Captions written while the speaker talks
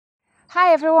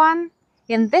Hi everyone!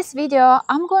 In this video,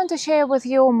 I'm going to share with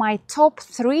you my top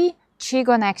 3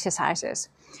 Qigong exercises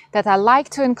that I like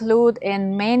to include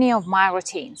in many of my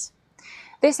routines.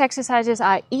 These exercises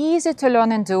are easy to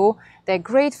learn and do. They're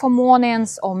great for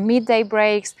mornings or midday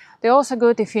breaks. They're also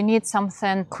good if you need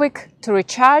something quick to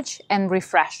recharge and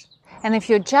refresh. And if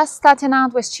you're just starting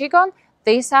out with Qigong,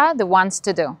 these are the ones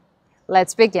to do.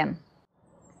 Let's begin.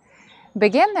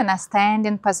 Begin in a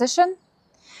standing position.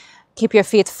 Keep your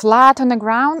feet flat on the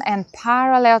ground and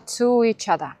parallel to each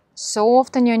other.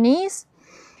 Soften your knees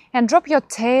and drop your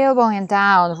tailbone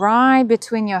down right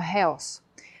between your heels.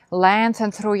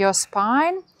 Lengthen through your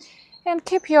spine and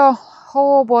keep your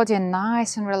whole body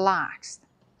nice and relaxed.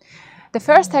 The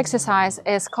first exercise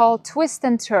is called twist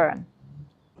and turn.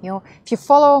 If you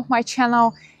follow my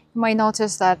channel, you might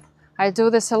notice that I do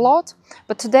this a lot,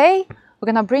 but today we're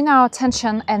going to bring our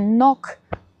attention and knock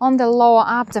on the lower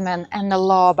abdomen and the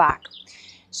lower back.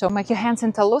 So make your hands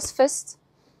into loose fists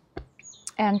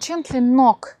and gently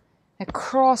knock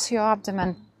across your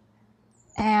abdomen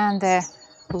and the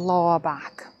lower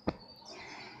back.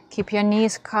 Keep your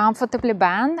knees comfortably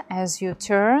bent as you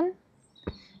turn.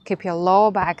 Keep your lower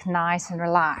back nice and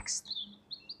relaxed.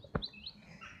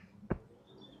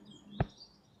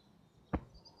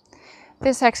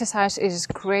 This exercise is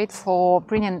great for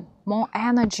bringing more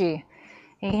energy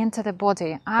into the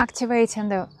body, activating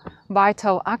the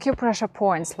vital acupressure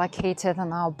points located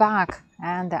on our back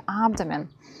and the abdomen.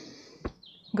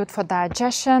 Good for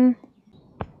digestion.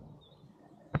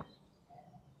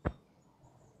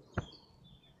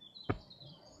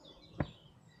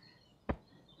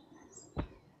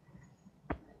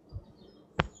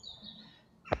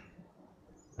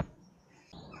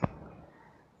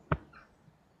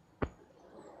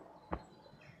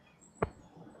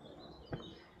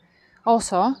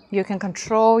 Also, you can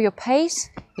control your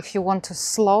pace. If you want to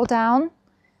slow down,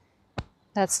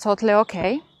 that's totally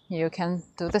okay. You can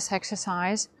do this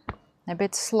exercise a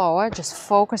bit slower, just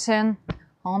focusing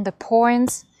on the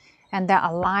points and the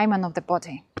alignment of the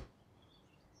body.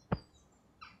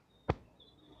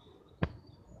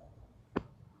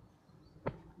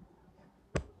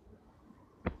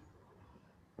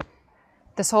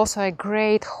 There's also a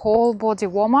great whole body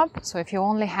warm-up. So if you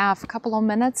only have a couple of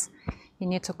minutes, you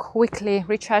need to quickly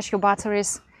recharge your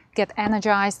batteries, get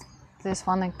energized. This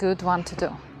one a good one to do.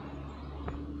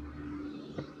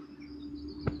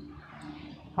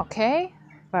 Okay,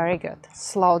 very good.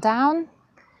 Slow down,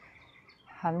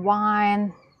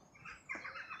 unwind,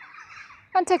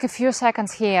 and take a few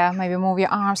seconds here. Maybe move your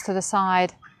arms to the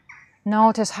side.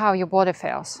 Notice how your body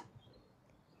feels.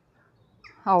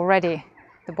 Already,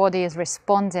 the body is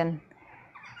responding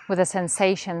with the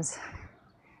sensations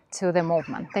to the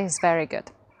movement. This is very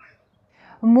good.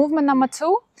 Movement number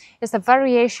 2 is the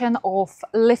variation of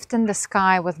lifting the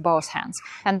sky with both hands.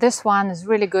 And this one is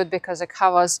really good because it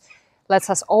lets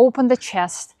us open the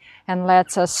chest and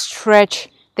lets us stretch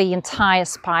the entire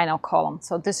spinal column.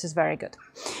 So this is very good.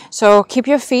 So keep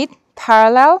your feet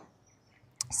parallel,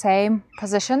 same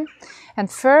position.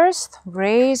 And first,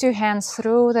 raise your hands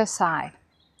through the side.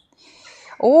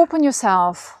 Open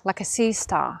yourself like a sea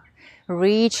star.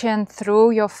 Reaching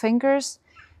through your fingers,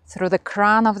 through the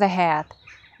crown of the head,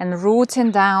 and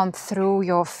rooting down through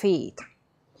your feet.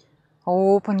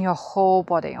 Open your whole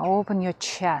body, open your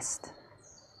chest.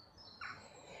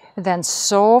 Then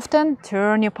soften,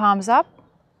 turn your palms up,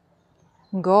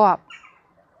 go up.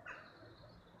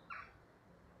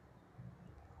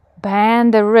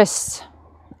 Bend the wrists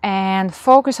and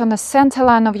focus on the center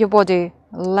line of your body.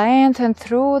 Lengthen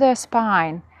through the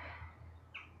spine.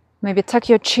 Maybe tuck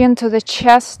your chin to the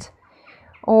chest,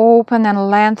 open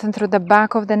and lengthen through the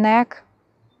back of the neck,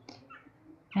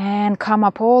 and come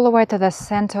up all the way to the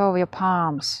center of your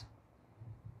palms.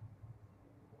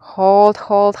 Hold,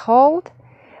 hold, hold,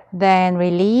 then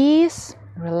release,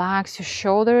 relax your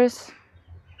shoulders,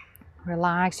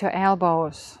 relax your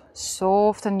elbows,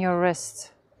 soften your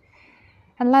wrists,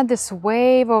 and let this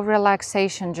wave of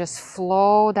relaxation just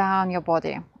flow down your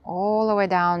body, all the way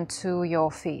down to your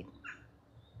feet.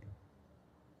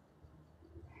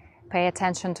 Pay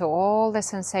attention to all the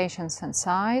sensations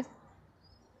inside.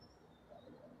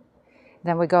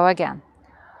 Then we go again.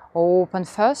 Open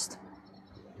first.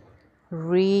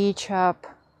 Reach up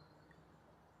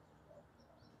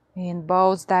in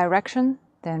both directions.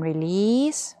 Then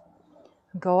release.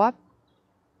 Go up.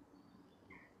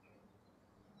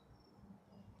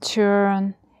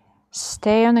 Turn.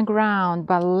 Stay on the ground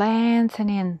by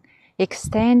lengthening,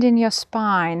 extending your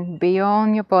spine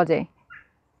beyond your body.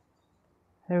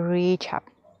 Reach up.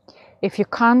 If you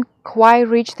can't quite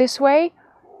reach this way,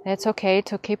 it's okay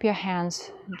to keep your hands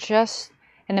just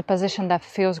in a position that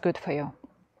feels good for you.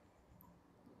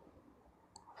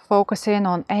 Focusing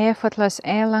on effortless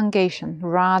elongation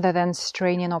rather than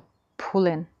straining or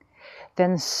pulling.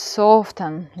 Then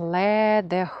soften, let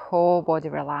the whole body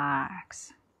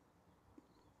relax.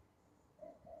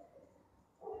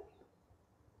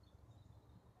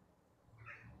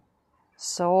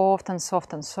 Soften,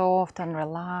 soften, soften,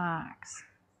 relax.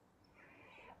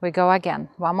 We go again,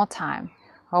 one more time.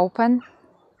 Open.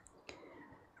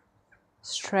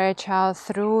 Stretch out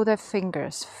through the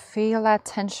fingers. Feel that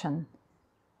tension.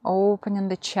 Opening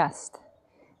the chest.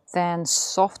 Then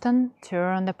soften,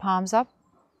 turn the palms up.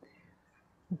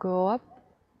 Go up.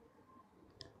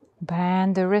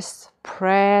 Bend the wrists,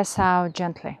 press out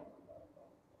gently.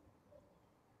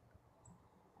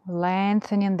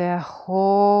 Lengthening the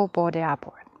whole body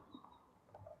upward.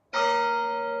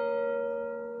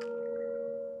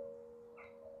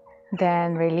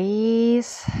 Then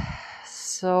release,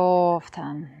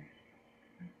 soften.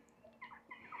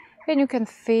 And you can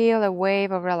feel a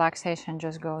wave of relaxation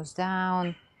just goes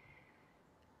down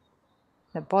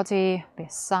the body, the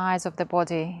sides of the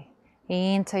body,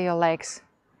 into your legs,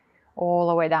 all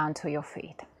the way down to your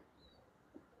feet.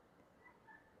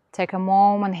 Take a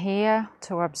moment here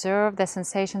to observe the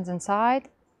sensations inside.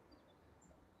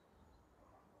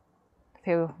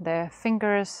 Feel the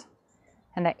fingers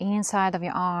and the inside of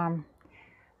your arm,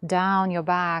 down your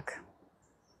back.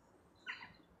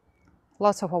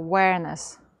 Lots of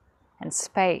awareness and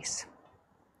space.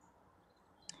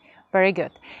 Very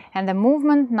good. And the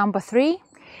movement number 3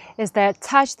 is the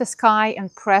touch the sky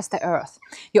and press the earth.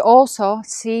 You also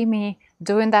see me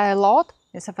doing that a lot.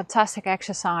 It's a fantastic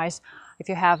exercise. If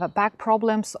you have back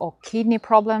problems or kidney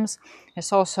problems,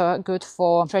 it's also good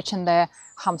for stretching the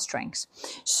hamstrings.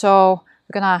 So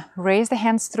we're gonna raise the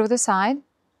hands through the side.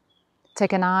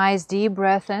 Take a nice deep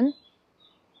breath in.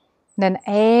 Then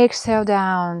exhale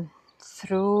down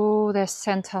through the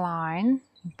center line.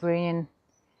 Bring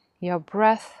your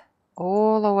breath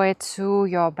all the way to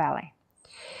your belly.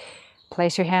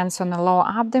 Place your hands on the lower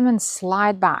abdomen,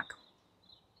 slide back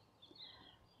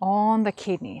on the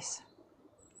kidneys.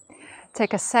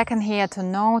 Take a second here to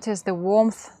notice the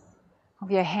warmth of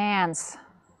your hands.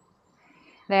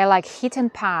 They're like heating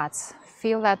pads.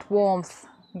 Feel that warmth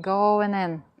going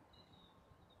in.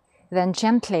 Then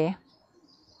gently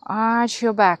arch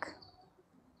your back.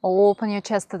 Open your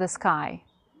chest to the sky.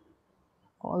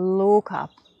 Or look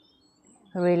up.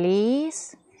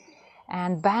 Release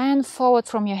and bend forward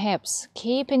from your hips,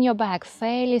 keeping your back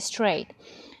fairly straight.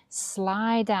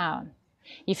 Slide down.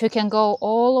 If you can go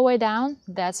all the way down,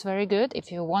 that's very good.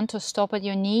 If you want to stop at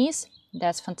your knees,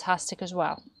 that's fantastic as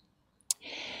well.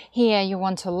 Here you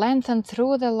want to lengthen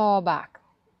through the lower back.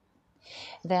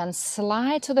 Then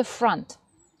slide to the front.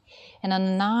 And a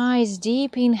nice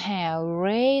deep inhale,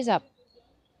 raise up.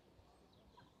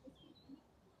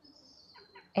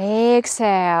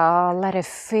 Exhale, let it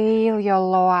fill your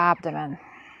lower abdomen.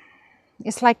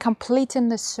 It's like completing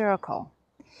the circle.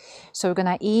 So we're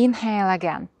gonna inhale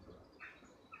again.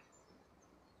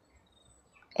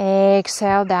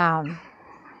 Exhale down.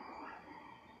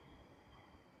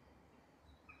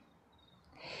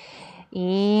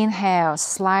 Inhale,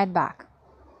 slide back.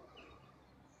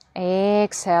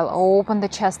 Exhale, open the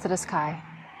chest to the sky.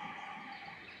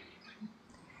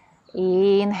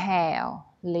 Inhale,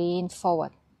 lean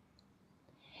forward.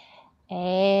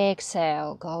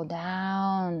 Exhale, go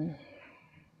down.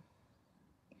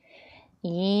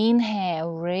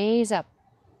 Inhale, raise up.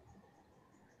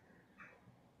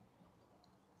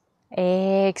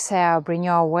 Exhale, bring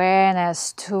your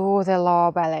awareness to the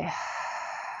lower belly.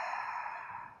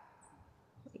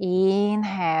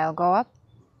 Inhale, go up.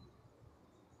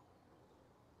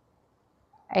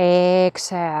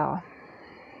 Exhale.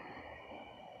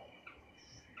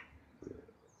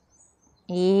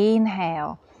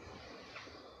 Inhale.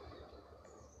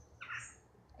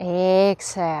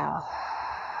 Exhale.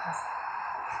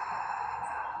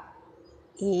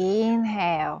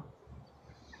 Inhale.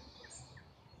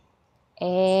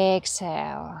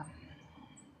 Exhale.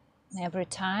 Every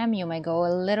time you may go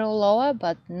a little lower,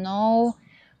 but no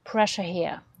pressure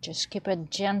here. Just keep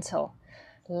it gentle,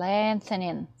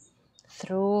 lengthening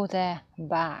through the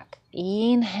back.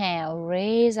 Inhale,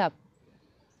 raise up.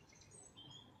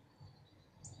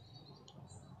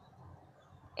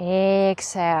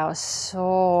 Exhale,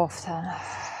 soften.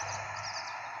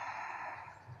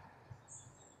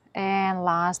 And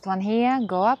last one here,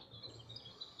 go up.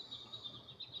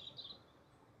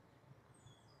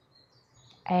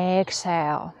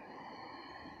 Exhale.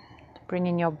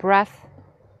 Bringing your breath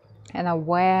and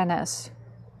awareness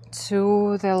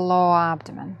to the lower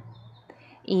abdomen.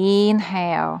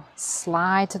 Inhale,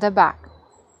 slide to the back.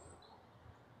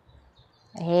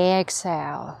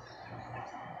 Exhale.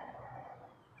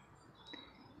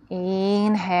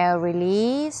 Inhale,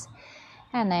 release,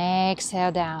 and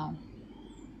exhale down.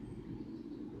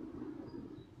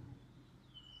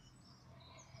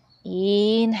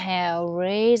 Inhale,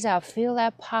 raise up, feel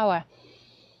that power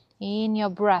in your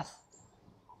breath.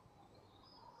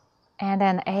 And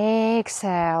then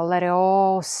exhale, let it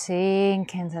all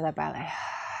sink into the belly.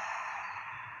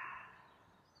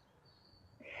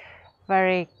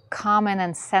 Very calming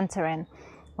and centering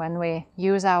when we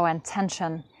use our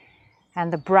intention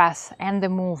and the breath and the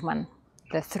movement.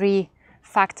 The three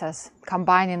factors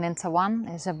combining into one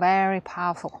is a very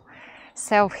powerful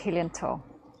self-healing tool.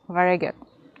 Very good.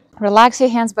 Relax your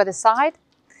hands by the side.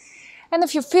 And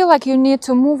if you feel like you need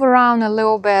to move around a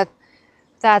little bit,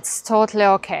 that's totally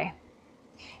okay.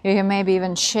 You can maybe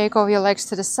even shake off your legs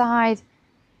to the side.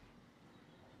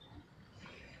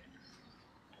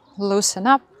 Loosen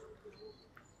up.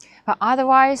 But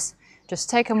otherwise, just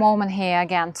take a moment here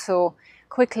again to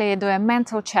quickly do a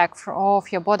mental check for all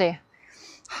of your body,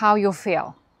 how you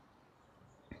feel.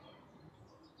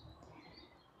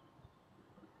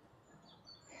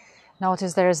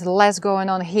 Notice there is less going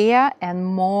on here and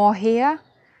more here.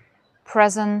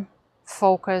 Present,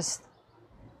 focused,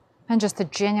 and just a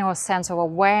general sense of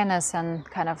awareness and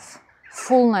kind of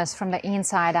fullness from the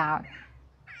inside out.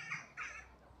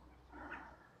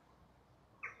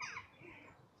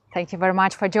 Thank you very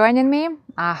much for joining me.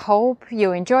 I hope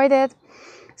you enjoyed it.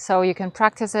 So you can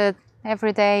practice it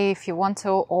every day if you want to,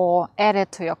 or add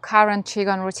it to your current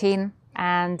Qigong routine.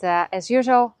 And as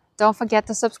usual, don't forget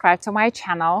to subscribe to my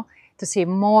channel to see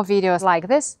more videos like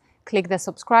this. Click the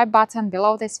subscribe button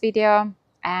below this video,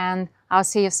 and I'll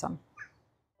see you soon.